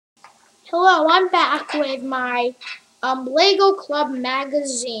Hello, I'm back with my Lego Club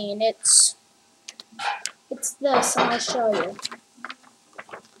magazine. It's this, and I'll show you.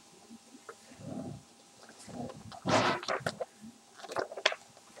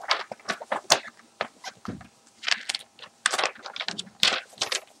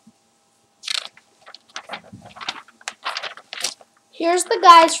 Here's the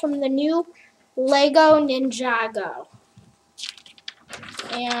guys from the new Lego Ninjago.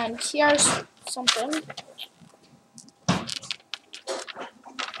 And here's something.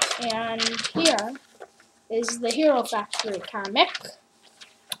 And here is the Hero Factory comic.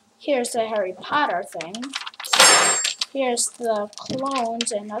 Here's the Harry Potter thing. Here's the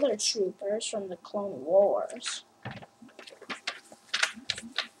clones and other troopers from the Clone Wars.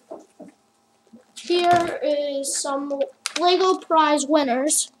 Here is some Lego prize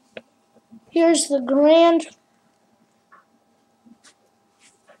winners. Here's the grand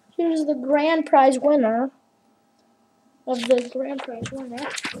prize winner of the grand prize winner.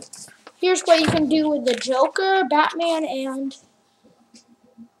 Here's what you can do with the Joker, Batman, and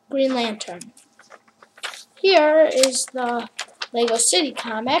Green Lantern. Here is the Lego City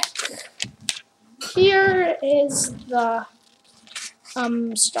comic. Here is the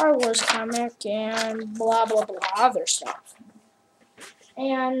Star Wars comic and blah blah blah other stuff.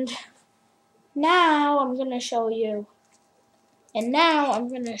 And now I'm gonna show you a Now I'm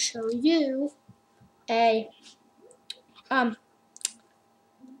gonna show you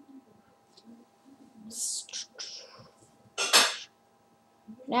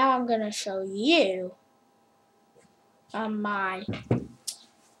my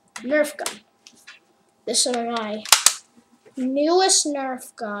Nerf gun. This is my newest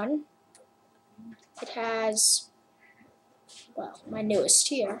Nerf gun. It has, well, my newest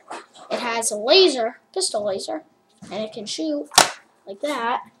here. It has a laser, pistol laser, and it can shoot like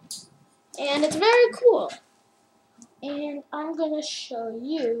that. And it's very cool. And I'm going to show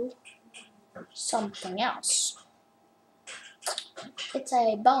you something else. It's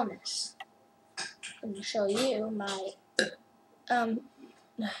a bonus. I'm going to show you my,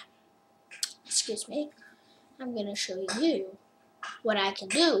 excuse me. I'm going to show you what I can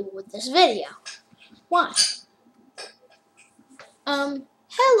do with this video. Why?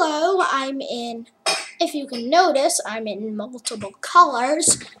 Hello, if you can notice, I'm in multiple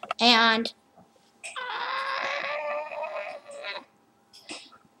colors, and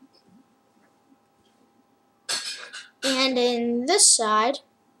in this side,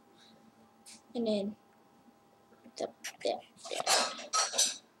 and in there.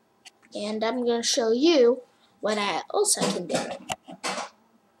 And I'm going to show you what else I can do.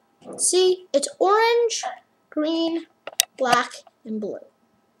 See, it's orange, green, black, and blue.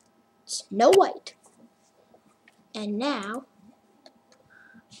 It's no white. And now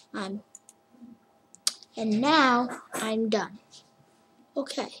I'm done.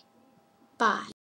 Okay, bye.